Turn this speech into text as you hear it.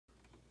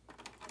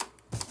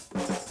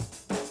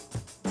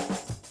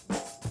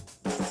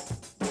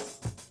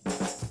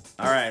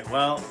All right,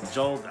 well,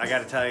 Joel, I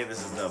gotta tell you,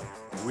 this is the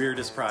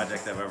weirdest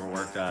project I've ever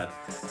worked on.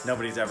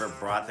 Nobody's ever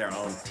brought their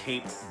own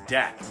tape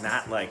deck,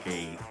 not like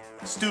a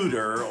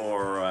Studer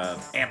or a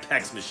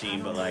Ampex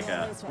machine, but like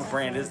a, what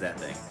brand is that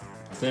thing?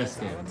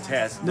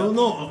 Tascam.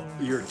 No,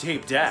 your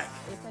tape deck.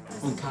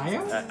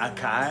 Onkyo?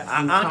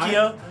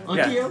 Onkyo?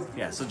 Onkyo?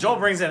 Yeah, so Joel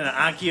brings in an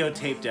Onkyo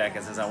tape deck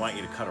and says, I want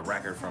you to cut a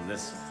record from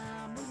this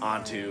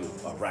onto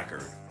a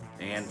record.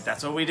 And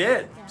that's what we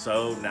did.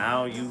 So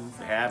now you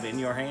have in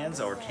your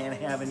hands, or can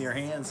have in your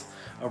hands,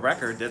 a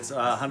record that's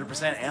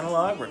 100%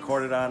 analog,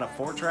 recorded on a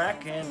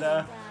 4-track,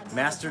 and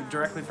mastered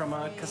directly from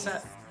a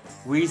cassette.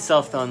 We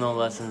self-taught no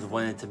lessons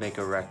wanted to make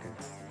a record.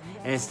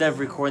 And instead of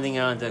recording it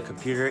onto a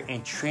computer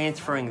and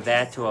transferring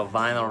that to a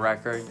vinyl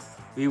record,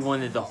 we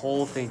wanted the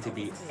whole thing to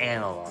be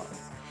analog.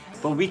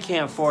 But we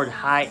can't afford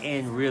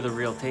high-end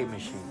reel-to-reel tape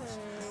machines.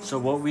 So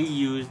what we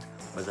used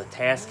was a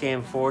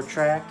Tascam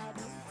 4-track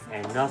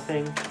and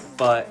nothing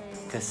but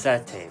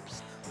cassette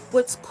tapes.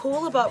 What's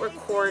cool about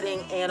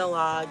recording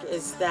analog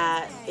is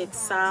that it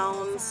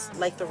sounds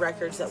like the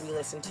records that we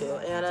listen to.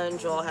 Anna and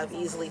Joel have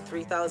easily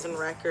 3,000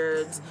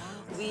 records.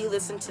 We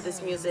listen to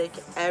this music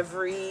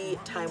every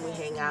time we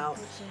hang out,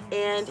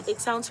 and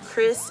it sounds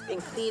crisp and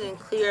clean and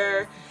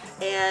clear.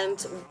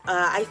 And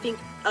I think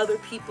other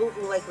people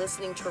who like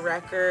listening to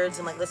records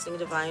and like listening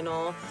to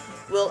vinyl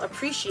will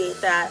appreciate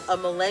that a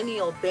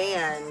millennial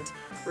band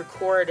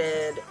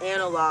recorded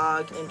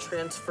analog and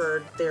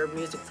transferred their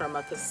music from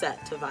a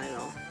cassette to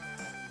vinyl.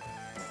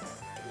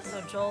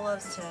 So Joel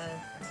loves to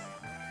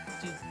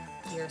do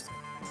gears.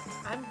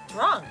 I'm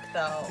drunk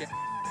though. Yeah.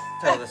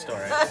 Tell the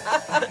story.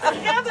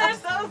 Yeah, they're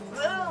so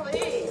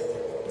silly.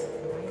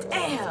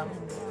 Damn.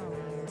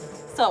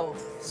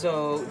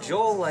 So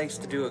Joel likes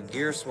to do a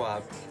gear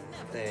swap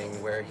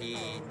thing where he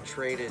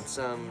traded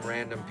some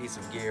random piece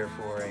of gear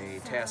for a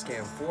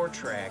Tascam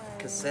 4-track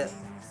cassette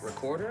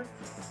recorder,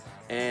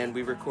 and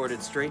we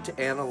recorded straight to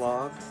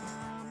analog,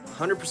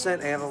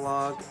 100%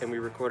 analog, and we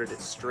recorded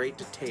it straight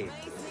to tape.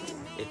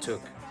 It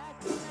took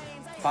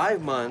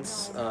 5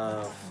 months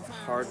of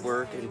hard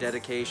work and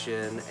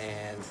dedication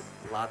and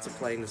lots of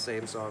playing the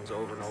same songs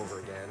over and over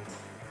again.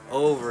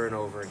 Well,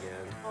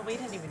 we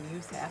didn't even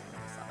use half of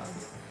the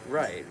songs.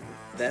 Right,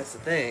 that's the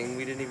thing.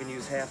 We didn't even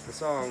use half the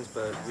songs,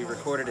 but we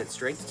recorded it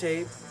straight to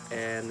tape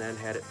and then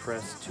had it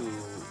pressed to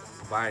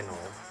vinyl.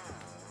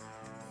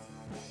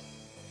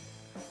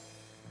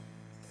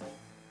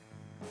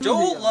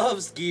 Joel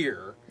loves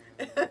gear.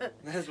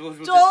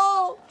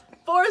 Joel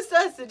forced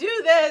us to do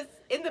this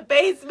in the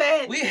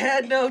basement. We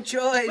had no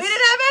choice. We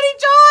didn't have any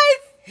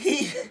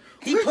choice.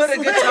 He put a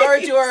guitar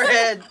to our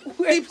head.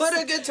 He put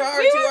a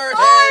guitar to our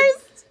head.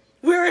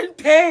 We're in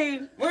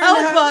pain.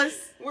 Help us.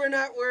 We're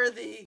not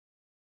worthy.